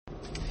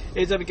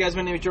Hey, what's up, you guys?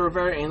 My name is Joe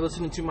Rivera, and you're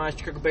listening to my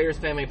Chicago Bears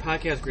family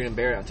podcast, Grin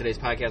Bear It. On today's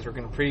podcast, we're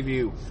going to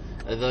preview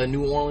the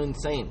New Orleans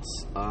Saints.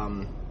 It's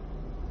going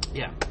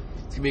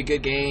to be a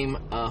good game,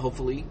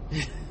 hopefully.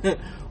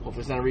 Hopefully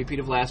it's not a repeat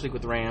of last week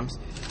with the Rams.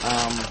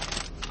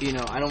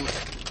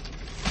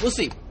 We'll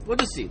see. We'll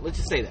just see. Let's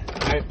just say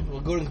that. All right,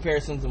 we'll go to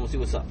comparisons, and we'll see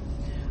what's up.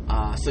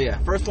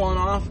 First one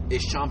off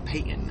is Sean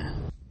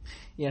Payton.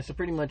 So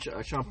pretty much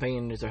Sean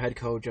Payton is our head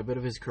coach. A bit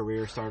of his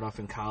career started off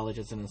in college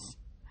as an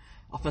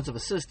offensive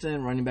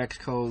assistant, running backs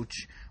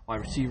coach,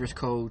 wide receivers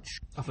coach,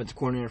 offensive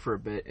coordinator for a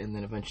bit, and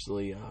then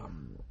eventually a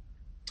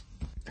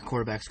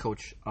quarterbacks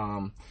coach.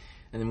 And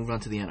then moved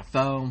on to the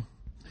NFL,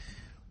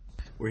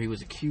 where he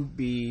was a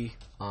QB,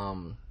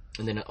 and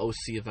then an OC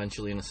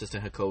eventually, an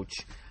assistant head coach.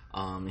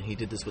 And he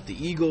did this with the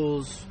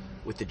Eagles,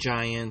 with the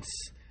Giants,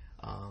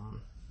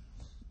 and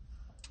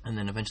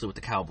then eventually with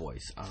the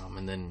Cowboys.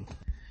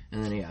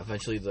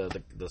 Eventually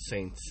the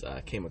Saints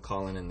came a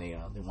calling, and they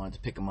wanted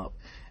to pick him up.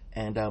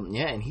 And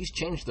he's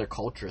changed their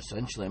culture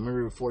essentially. I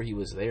remember before he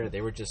was there,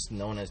 they were just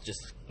known as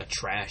just a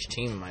trash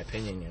team, in my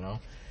opinion.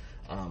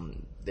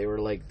 They were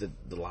like the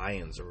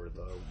Lions or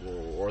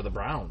the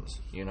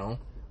Browns.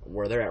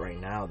 Where they're at right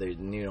now. They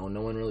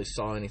no one really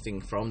saw anything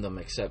from them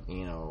except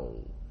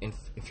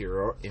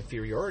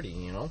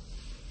inferiority.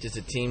 Just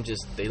a team.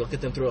 Just they look at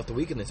them throughout the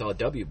week and they saw a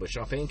W. But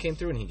Sean Payton came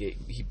through and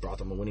he brought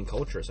them a winning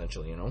culture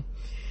essentially.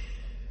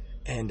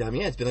 And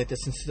it's been like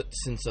this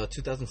since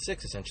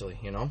 2006 essentially.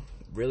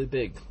 Really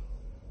big.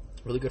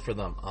 Really good for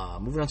them.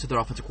 Moving on to their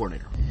offensive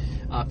coordinator.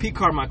 Pete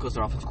Carmichael is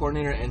their offensive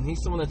coordinator, and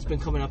he's someone that's been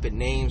coming up in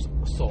names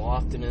so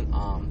often. And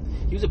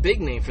he was a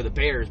big name for the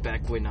Bears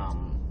back when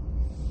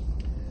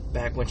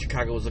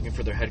Chicago was looking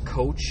for their head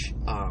coach.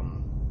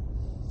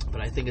 But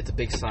I think it's a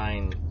big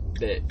sign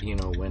that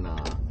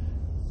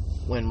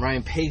when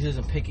Ryan Pace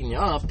isn't picking you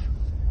up,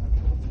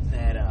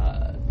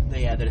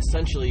 that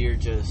essentially you're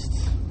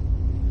just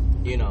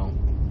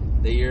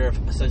that you're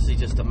essentially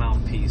just a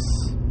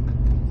mouthpiece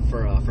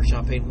for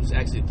Sean Payton, who's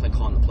actually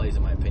calling the plays,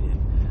 in my opinion.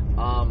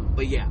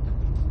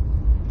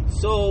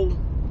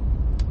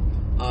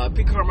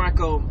 Pete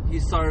Carmichael, he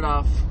started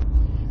off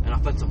an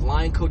offensive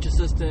line coach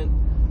assistant,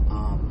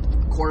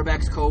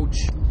 quarterbacks coach,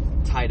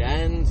 tight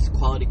ends,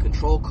 quality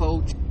control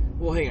coach.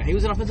 Well, hang on. He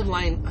was an offensive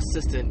line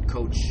assistant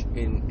coach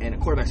and a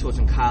quarterbacks coach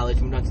in college.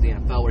 Moved on to the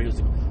NFL, where he was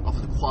an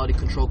offensive quality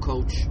control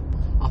coach,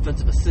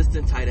 offensive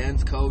assistant, tight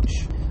ends coach,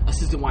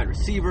 assistant wide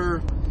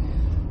receiver,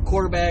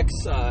 quarterbacks,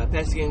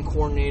 passing game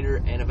coordinator,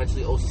 and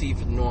eventually OC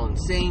for the New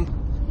Orleans Saints,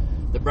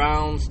 the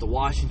Browns, the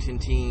Washington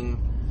team,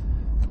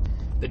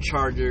 the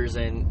Chargers,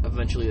 and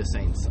eventually the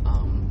Saints.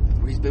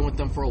 He's been with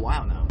them for a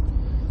while now.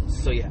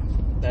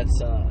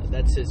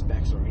 That's his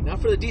backstory. Now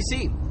for the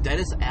DC,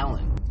 Dennis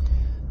Allen.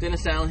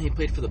 Dennis Allen, he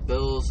played for the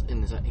Bills, he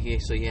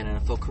had an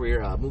NFL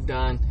career. Moved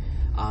on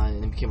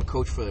and became a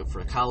coach for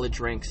college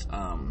ranks.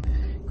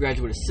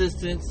 Graduate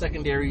assistant,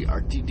 secondary,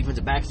 or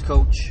defensive backs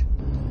coach.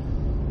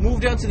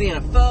 Moved on to the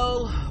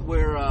NFL,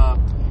 where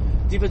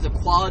defensive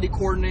quality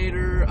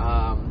coordinator,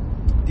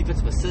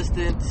 defensive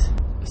assistant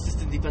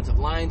defensive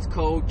lines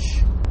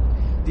coach,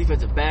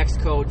 defensive backs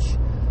coach,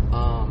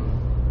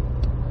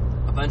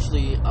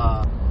 eventually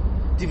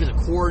defensive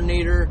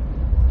coordinator,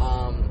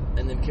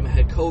 and then became a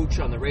head coach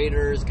on the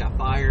Raiders, got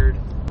fired,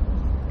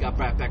 got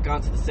brought back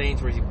onto the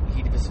Saints, where he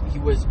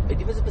was a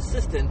defensive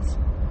assistant,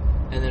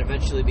 and then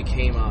eventually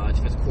became a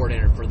defensive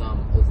coordinator for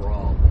them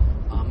overall.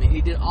 And he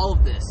did all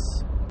of this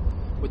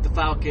with the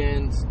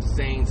Falcons, the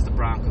Saints, the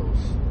Broncos,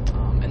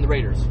 and the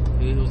Raiders.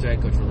 He was their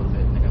head coach for a little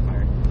bit, and they got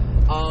fired.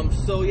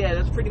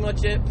 That's pretty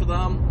much it for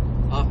them,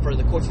 for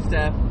the coaching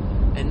staff.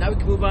 And now we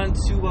can move on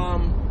to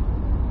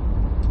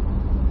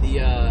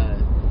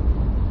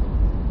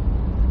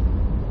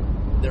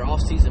their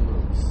off-season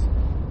moves.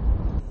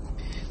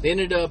 They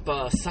ended up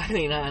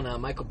signing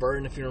on Michael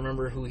Burton, if you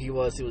remember who he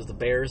was. He was the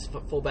Bears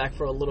fullback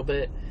for a little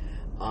bit.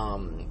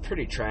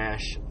 Pretty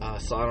trash.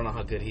 So I don't know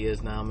how good he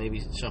is now.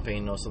 Maybe Sean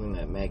Payton knows something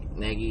that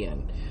Nagy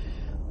and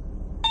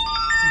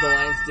the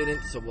Lions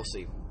didn't, so we'll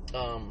see.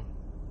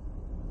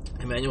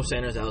 Emmanuel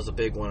Sanders, that was a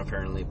big one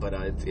apparently, but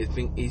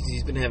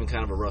he's been having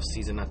kind of a rough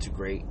season, not too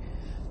great.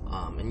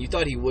 And you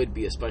thought he would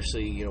be,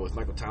 especially with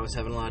Michael Thomas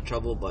having a lot of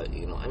trouble. But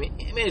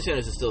Emmanuel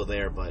Sanders is still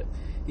there, but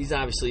he's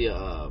obviously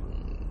a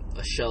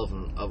shell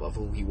of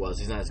who he was.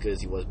 He's not as good as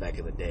he was back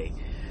in the day.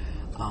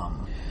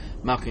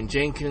 Malcolm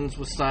Jenkins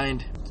was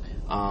signed.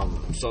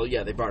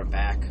 They brought him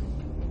back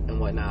and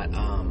whatnot.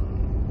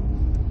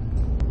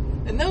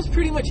 And that was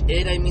pretty much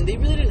it. They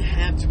really didn't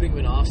have too big of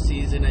an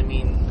off-season.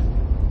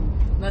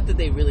 Not that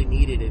they really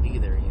needed it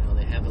either.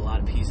 They have a lot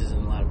of pieces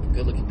and a lot of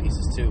good-looking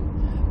pieces too.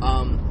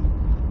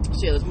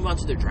 Let's move on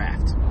to their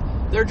draft.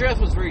 Their draft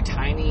was very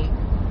tiny.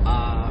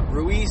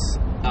 Ruiz,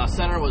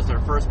 center, was their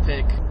first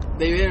pick.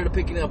 They ended up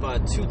picking up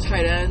two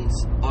tight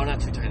ends. Oh, not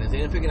two tight ends. They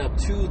ended up picking up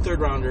two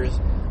third-rounders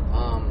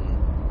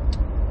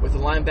with a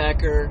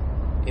linebacker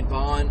in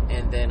Vaughn,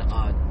 and then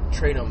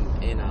trade him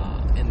in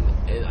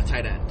a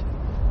tight end.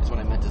 That's what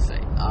I meant to say.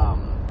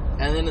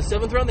 And then the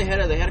 7th round, they had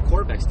a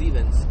quarterback,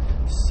 Stevens.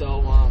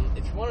 So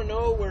if you want to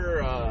know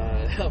where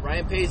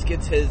Ryan Pace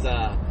gets his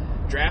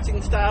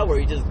drafting style, where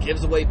he just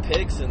gives away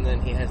picks and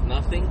then he has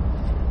nothing,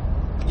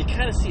 you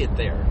kind of see it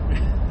there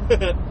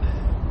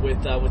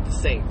with the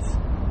Saints.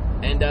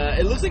 And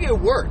it looks like it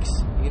works.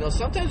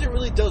 Sometimes it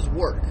really does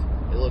work.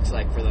 It looks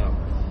like for them,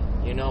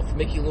 for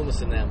Mickey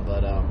Loomis and them.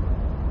 But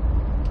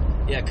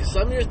because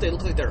some years they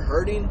look like they're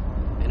hurting,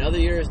 and other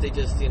years they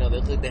just they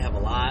look like they have a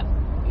lot,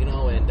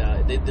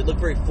 and they look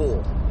very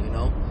full,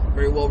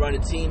 very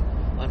well-rounded team.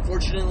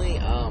 Unfortunately,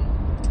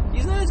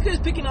 he's not as good as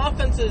picking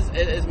offenses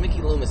as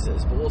Mickey Loomis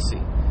is, but we'll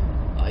see.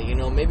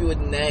 Maybe with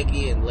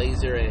Nagy and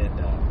Laser and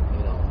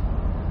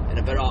and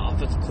a better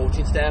offensive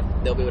coaching staff,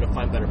 they'll be able to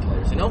find better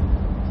players,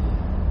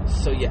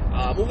 So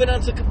moving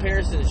on to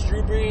comparisons: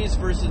 Drew Brees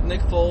versus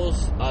Nick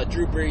Foles.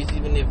 Drew Brees,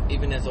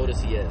 even as old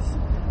as he is.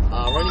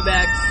 Running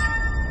backs,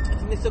 I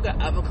think they still got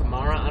Alvin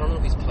Kamara. I don't know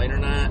if he's playing or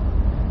not,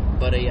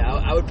 but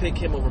I would pick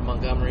him over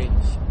Montgomery,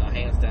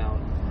 hands down.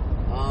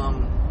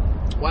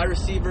 Wide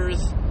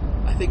receivers,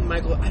 I think I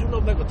don't know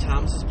if Michael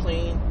Thomas is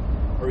playing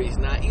or he's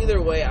not. Either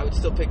way, I would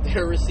still pick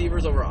their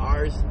receivers over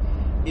ours,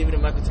 even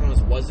if Michael Thomas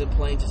wasn't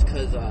playing, just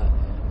because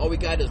all we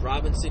got is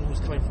Robinson, who's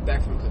coming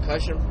back from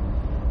concussion,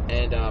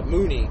 and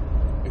Mooney,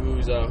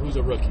 who's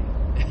a rookie.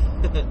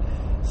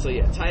 So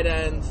tight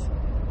ends.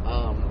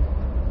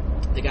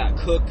 They got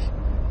Cook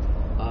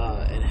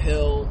and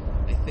Hill,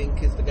 I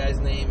think is the guy's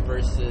name,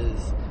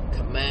 versus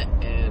Kmet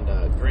and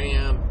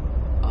Graham.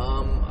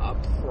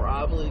 I'm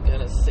probably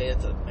gonna say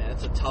it's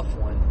a tough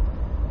one.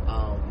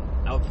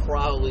 I would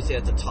probably say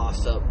it's a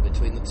toss-up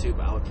between the two,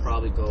 but I would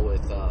probably go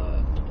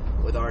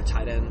with our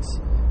tight ends.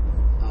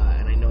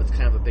 And I know it's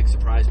kind of a big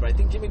surprise, but I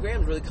think Jimmy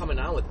Graham's really coming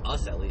on with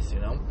us, at least.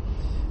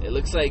 It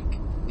looks like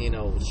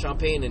Sean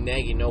Payton and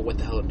Nagy know what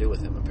the hell to do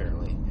with him,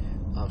 apparently.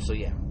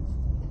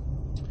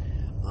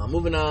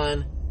 Moving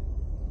on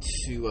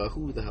to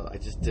who the hell? I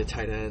just did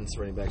tight ends,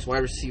 running backs,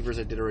 wide receivers.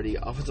 I did already.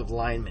 Offensive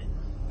linemen: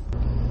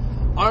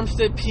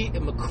 Armstead, Pete,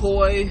 and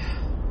McCoy,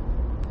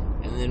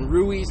 and then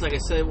Ruiz, like I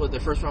said, was their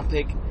first round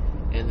pick,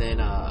 and then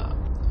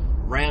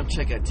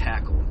Ramczyk at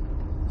tackle.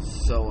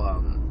 So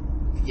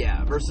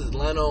versus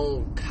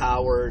Leno,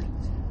 Coward.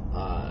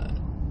 I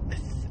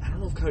don't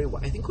know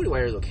if I think Cody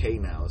White is okay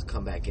now. Has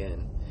come back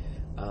in,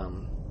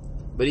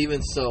 but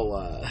even so,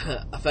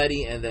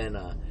 Afedi and then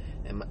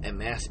and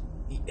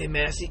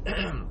Massey.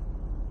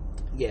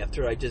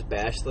 After I just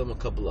bashed them a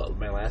couple of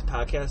my last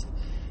podcast,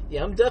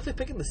 I'm definitely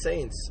picking the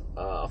Saints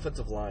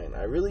offensive line.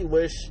 I really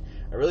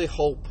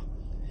hope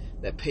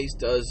that Pace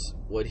does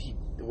what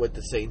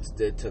the Saints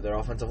did to their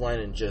offensive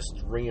line and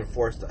just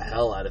reinforce the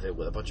hell out of it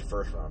with a bunch of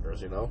first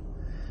rounders,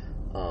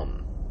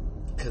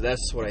 because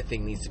that's what I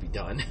think needs to be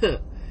done.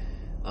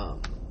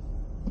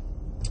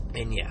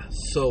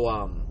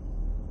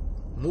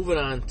 Moving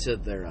on to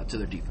their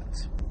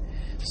defense.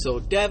 So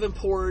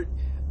Davenport,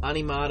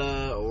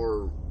 Animata,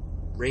 or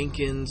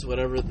Rankins,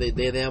 whatever, they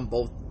them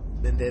both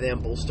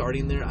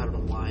starting there. I don't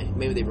know why.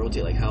 Maybe they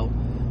rotate like hell.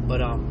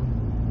 But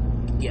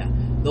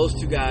those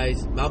two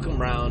guys, Malcolm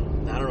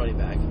Brown, not a running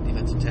back,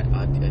 defensive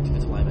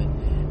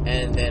lineman,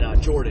 and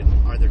then Jordan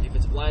are their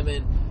defensive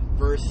linemen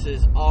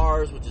versus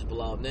ours, which is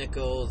Bilal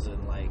Nichols and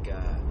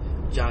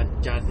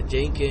Jonathan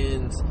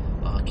Jenkins,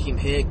 Keem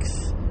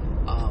Hicks,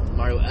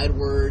 Mario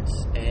Edwards,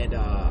 and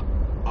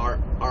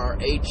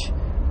RH,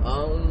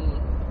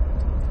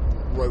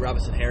 Roy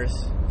Robinson Harris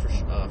for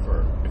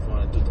if you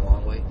want to do it the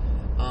long way.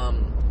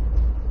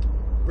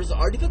 Versus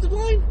our defensive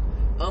line,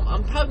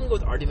 I'm probably gonna go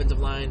with our defensive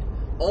line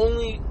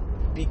only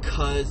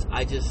because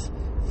I just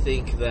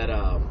think that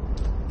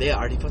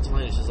our defensive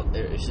line is just a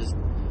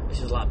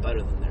lot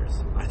better than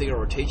theirs. I think our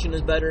rotation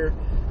is better,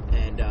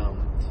 and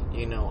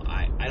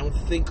I don't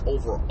think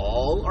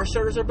overall our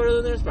starters are better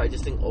than theirs, but I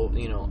just think I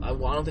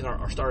don't think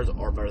our starters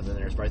are better than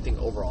theirs, but I think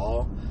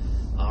overall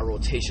our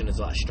rotation is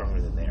a lot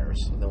stronger than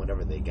theirs, than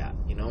whatever they got.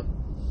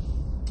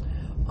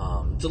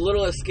 It's a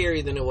little less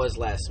scary than it was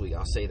last week,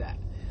 I'll say that.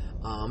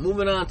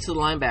 Moving on to the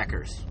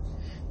linebackers.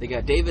 They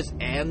got Davis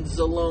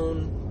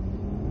Anzalone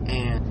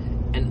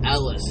and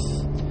Ellis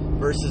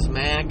versus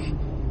Mack,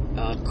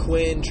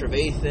 Quinn,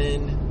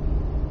 Trevathan,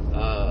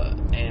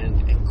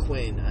 and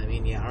Quinn.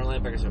 Our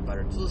linebackers are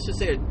better. So let's just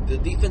say the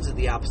defense is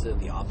the opposite of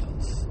the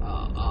offense.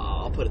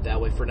 I'll put it that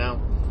way for now.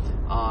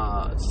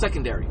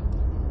 Secondary,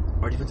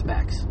 our defensive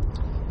backs.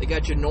 They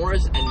got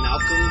Janoris and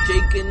Malcolm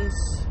Jenkins.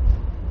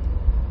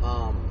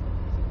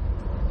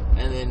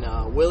 And then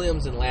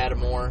Williams and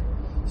Lattimore.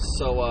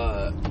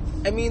 So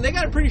they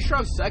got a pretty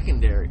strong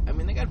secondary.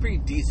 They got pretty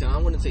decent. I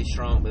wouldn't say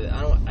strong, but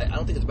I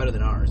don't think it's better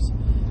than ours.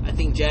 I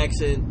think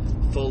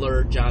Jackson,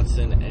 Fuller,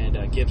 Johnson,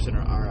 and Gibson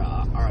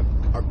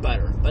are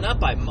better, but not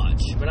by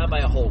much, but not by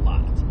a whole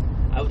lot.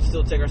 I would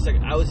still take our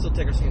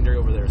secondary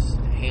over theirs,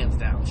 hands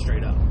down,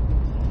 straight up.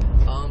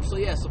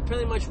 So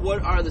pretty much,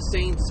 what are the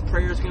Saints'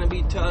 prayers going to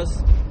be to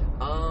us?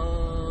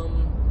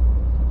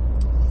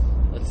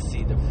 Let's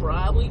see. They're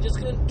probably just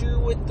going to do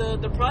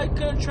they're probably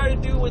going to try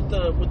to do what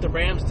the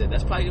Rams did.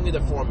 That's probably going to be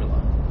their formula.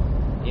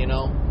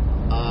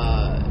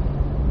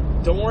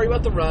 don't worry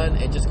about the run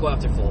and just go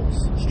after Foles,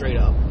 straight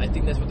up. I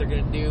think that's what they're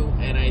going to do,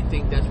 and I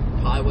think that's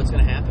probably what's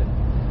going to happen.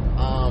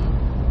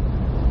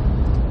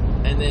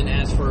 And then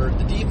as for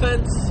the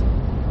defense,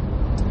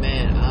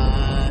 man,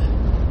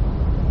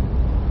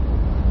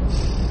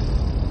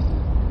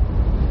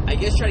 I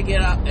guess try to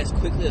get out as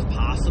quickly as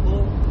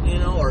possible,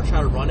 or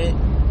try to run it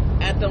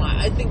at them.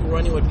 I think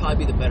running would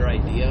probably be the better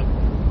idea,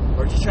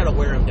 or just try to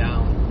wear them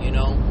down,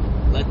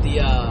 let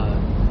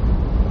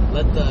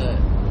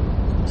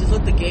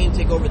the game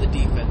take over the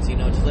defense,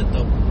 just let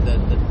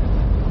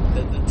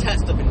the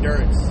test of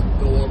endurance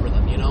go over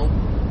them,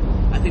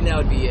 I think that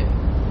would be it,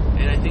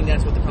 and I think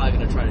that's what they're probably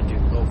going to try to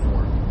go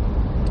for.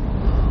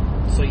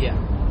 So yeah.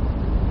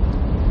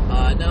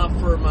 Now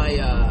for my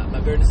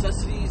bare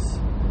necessities.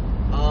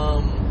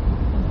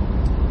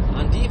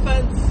 On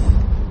defense,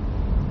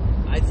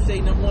 I'd say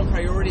number one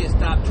priority is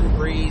stop Drew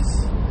Brees,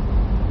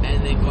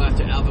 and then go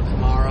after Alvin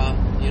Kamara,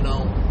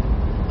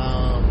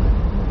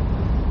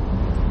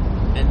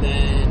 and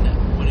then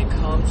when it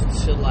comes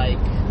to I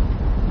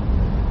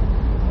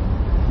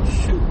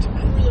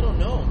really don't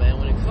know, man.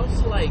 When it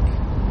comes to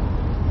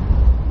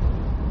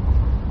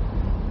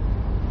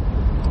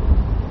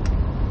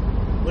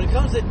when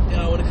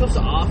it comes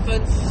to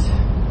offense,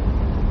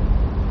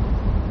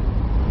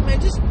 man,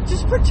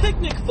 just protect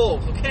Nick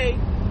Foles, okay?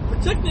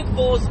 Protect Nick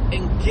Foles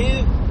and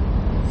give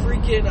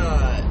freaking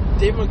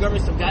David Montgomery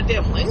some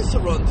goddamn lanes to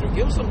run through.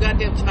 Give him some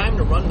goddamn time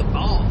to run the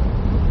ball,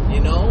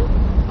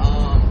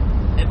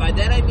 And by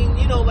that I mean,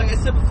 like I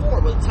said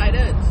before, with the tight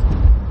ends,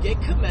 get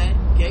Kmet,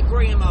 get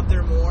Graham out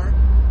there more,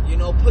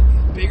 put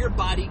bigger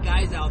body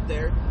guys out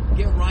there,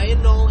 get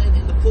Ryan Nolan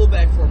in the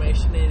fullback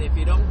formation, and if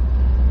you don't,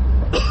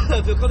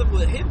 if you're comfortable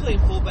with him playing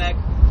fullback,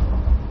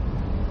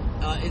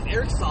 is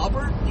Eric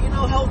Saubert,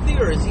 healthy,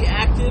 or is he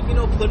active?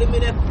 Put him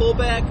in at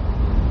fullback.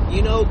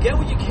 Get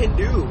what you can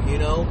do.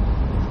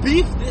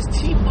 Beef this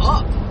team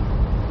up.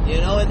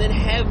 And then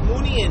have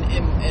Mooney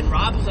and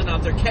Robinson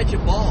out there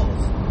catching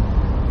balls.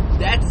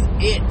 That's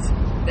it.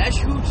 That's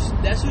who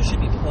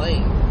should be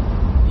playing.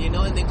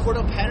 And then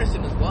Cordell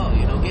Patterson as well.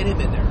 Get him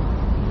in there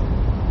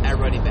at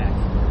running back.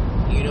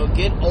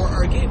 Get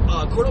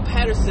Cordell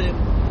Patterson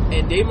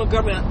and Dave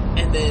Montgomery,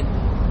 and then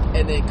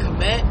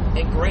Kmet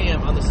and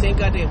Graham on the same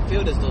goddamn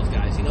field as those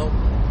guys,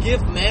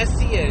 Give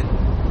Massey and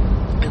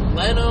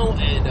Leno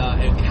and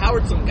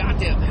Howard some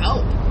goddamn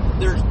help.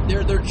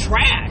 They're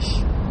trash,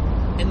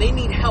 and they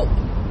need help.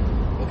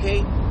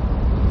 Okay,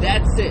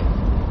 that's it.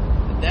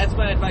 That's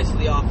my advice to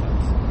the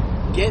offense.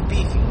 Get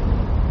beefy.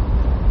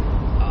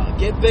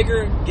 Get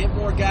bigger. Get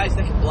more guys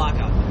that can block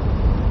out there.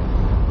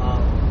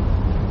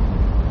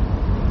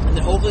 And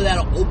then hopefully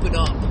that'll open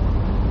up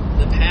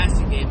the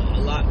passing game a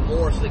lot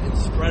more so they can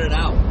spread it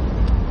out.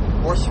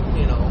 Or,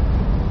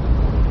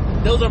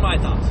 those are my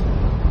thoughts.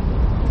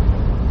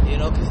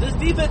 Because this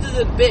defense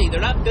isn't big.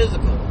 They're not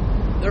physical.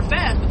 They're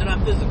fast, but they're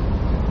not physical.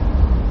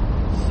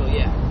 So,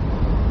 yeah.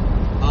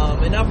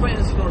 And now for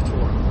NFC North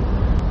tour.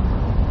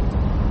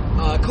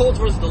 Colts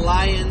versus the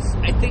Lions.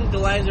 I think the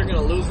Lions are going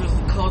to lose versus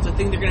the Colts. I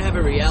think they're going to have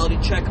a reality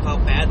check of how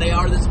bad they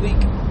are this week.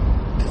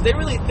 Because they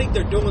really think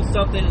they're doing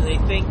something, and they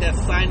think that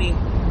signing,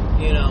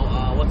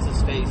 what's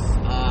his face,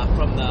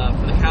 from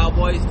the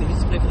Cowboys, they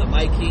used to play for the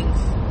Vikings,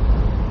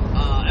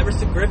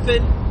 Everson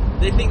Griffin,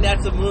 they think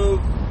that's a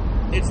move.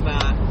 It's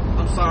not.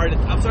 I'm sorry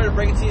to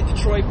break it to you,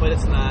 Detroit, but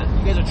it's not.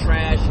 You guys are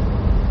trash.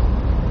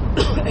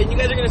 And you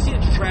guys are going to see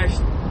the trash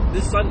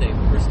this Sunday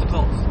versus the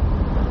Colts.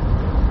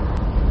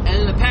 And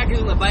then the Packers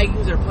and the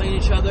Vikings are playing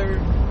each other.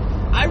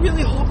 I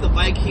really hope the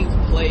Vikings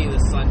play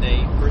this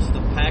Sunday versus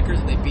the Packers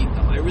and they beat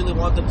them. I really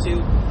want them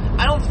to.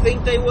 I don't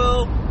think they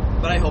will,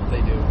 but I hope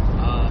they do.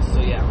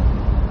 So yeah.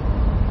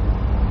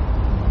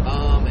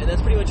 And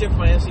that's pretty much it for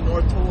my NFC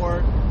North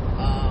tour.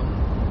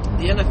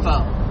 The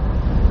NFL.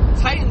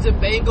 Titans and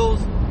Bengals.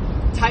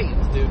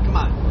 Titans, dude. Come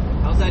on.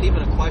 How's that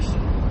even a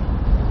question?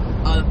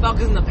 The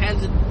Falcons and the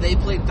Panthers, they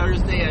played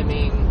Thursday. I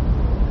mean,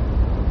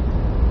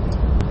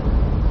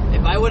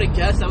 if I would have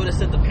guessed, I would have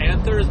said the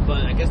Panthers,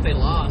 but I guess they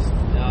lost.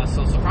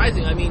 So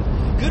surprising. I mean,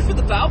 good for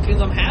the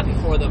Falcons. I'm happy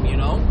for them,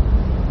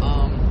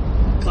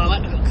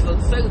 Cause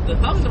the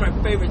Falcons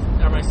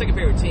are my second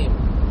favorite team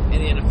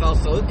in the NFL.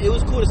 So it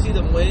was cool to see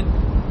them win.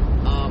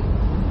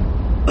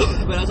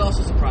 But I was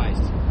also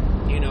surprised,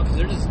 because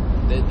they're just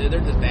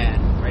bad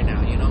right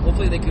now.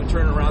 Hopefully they can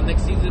turn it around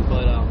next season,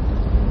 but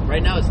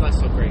right now it's not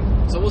so great.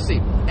 So we'll see.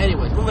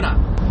 Anyways, moving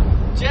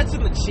on. Jets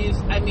and the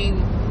Chiefs. I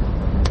mean,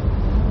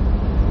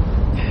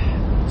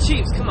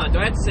 Chiefs. Come on, do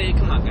I have to say it?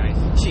 Come on, guys.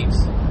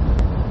 Chiefs.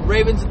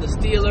 Ravens and the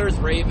Steelers.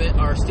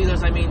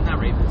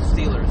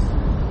 Steelers.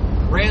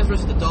 Rams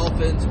versus the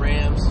Dolphins.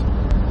 Rams.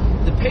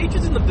 The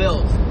Patriots and the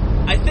Bills.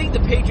 I think the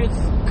Patriots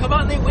come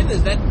out and they win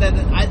this. That's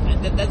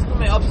been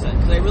my upset,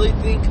 because I really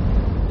think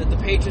that the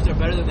Patriots are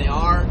better than they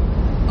are.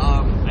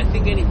 I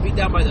think getting beat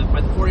down by the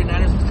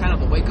 49ers was kind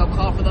of a wake-up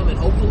call for them, and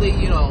hopefully,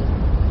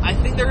 I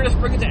think they're going to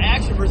spring into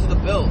action versus the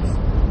Bills.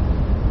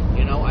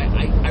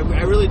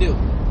 I really do.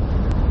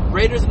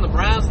 Raiders and the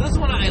Browns. This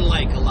one I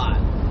like a lot.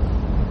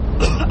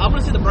 I'm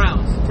going to say the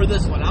Browns for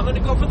this one. I'm going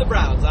to go for the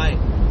Browns.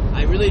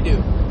 I really do.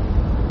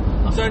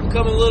 I'm starting to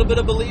become a little bit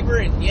of a believer,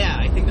 and yeah,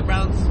 I think the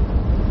Browns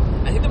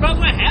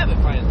might have it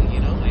finally.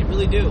 I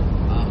really do.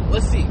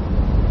 Let's see.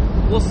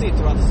 We'll see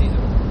throughout the season.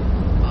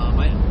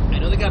 I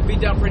know they got beat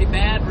down pretty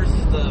bad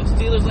versus the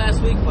Steelers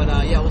last week, but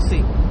yeah, we'll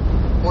see.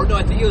 Or no,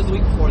 I think it was the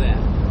week before that.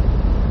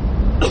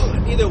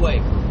 Either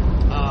way,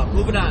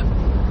 moving on.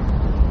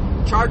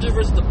 Chargers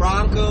versus the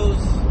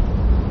Broncos.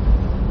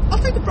 I'll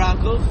take the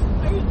Broncos.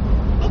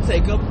 I'll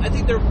take them. I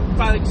think they're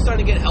finally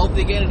starting to get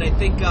healthy again, and I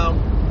think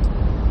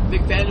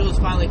Vic Fangio's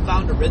finally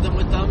found a rhythm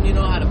with them,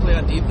 how to play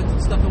on defense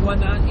and stuff and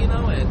whatnot,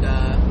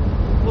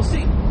 and we'll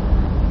see.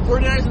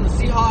 49ers and the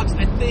Seahawks,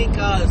 I think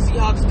the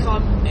Seahawks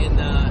come and,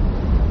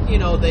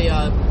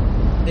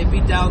 they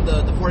beat down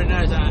the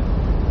 49ers.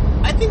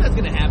 I think that's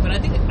going to happen. I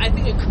think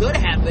it could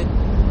happen.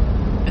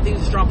 I think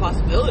it's a strong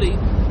possibility.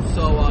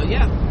 So,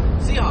 yeah,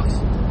 Seahawks.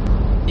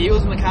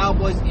 Eagles and the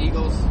Cowboys.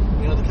 Eagles.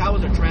 The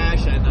Cowboys are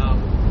trash, and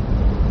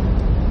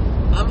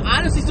I'm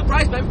honestly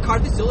surprised Mike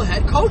McCarthy's still a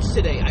head coach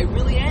today. I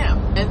really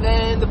am. And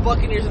then the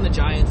Buccaneers and the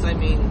Giants. I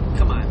mean,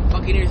 come on.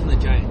 Buccaneers and the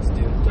Giants,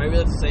 dude. Do I really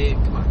have to say it?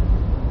 Come on.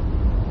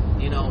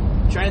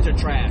 Giants are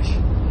trash,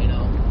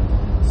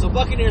 So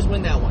Buccaneers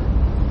win that one.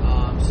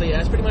 So yeah,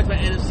 that's pretty much my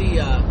NFC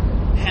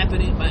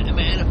happening, my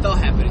NFL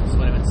happenings is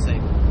what I meant to say.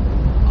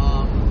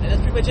 And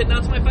that's pretty much it. Now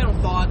to my final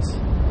thoughts.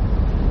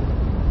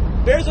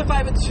 Bears are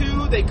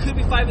 5-2. They could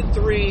be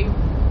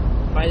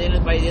 5-3 by the end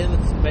of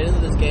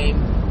this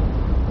game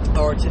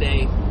or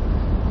today.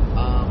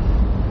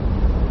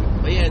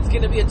 But yeah, it's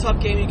gonna be a tough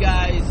game, you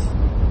guys.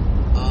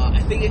 I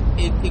think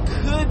it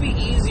could be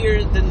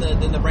easier than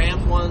the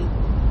Rams one,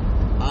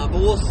 but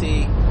we'll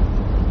see.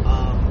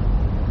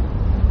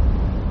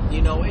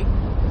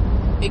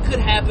 It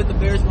could happen. The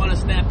Bears want to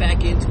snap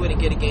back into it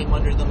and get a game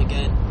under them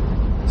again,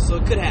 so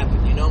it could happen.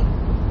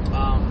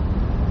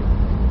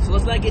 So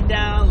let's not get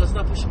down. Let's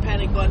not push the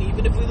panic button.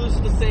 Even if we lose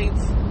to the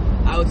Saints,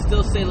 I would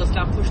still say let's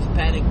not push the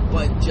panic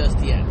button just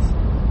yet.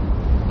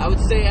 I would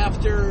say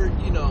after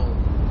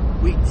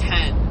week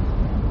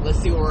 10, let's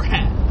see where we're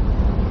at.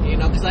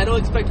 Because I don't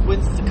expect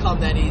wins to come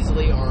that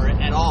easily or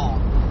at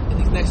all in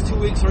these next 2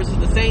 weeks versus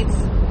the Saints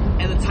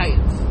and the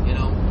Titans.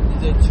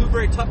 These are two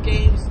very tough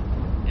games,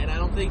 and I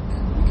don't think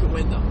we can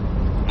win them.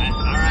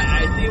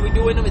 I think if we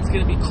do win them, it's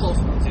going to be close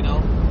ones,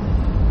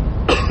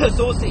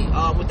 So we'll see.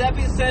 With that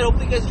being said,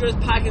 hopefully you guys enjoy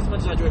this podcast as much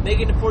as I enjoyed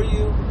making it for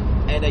you.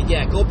 And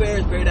yeah, go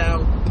Bears, bear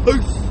down.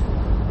 Peace.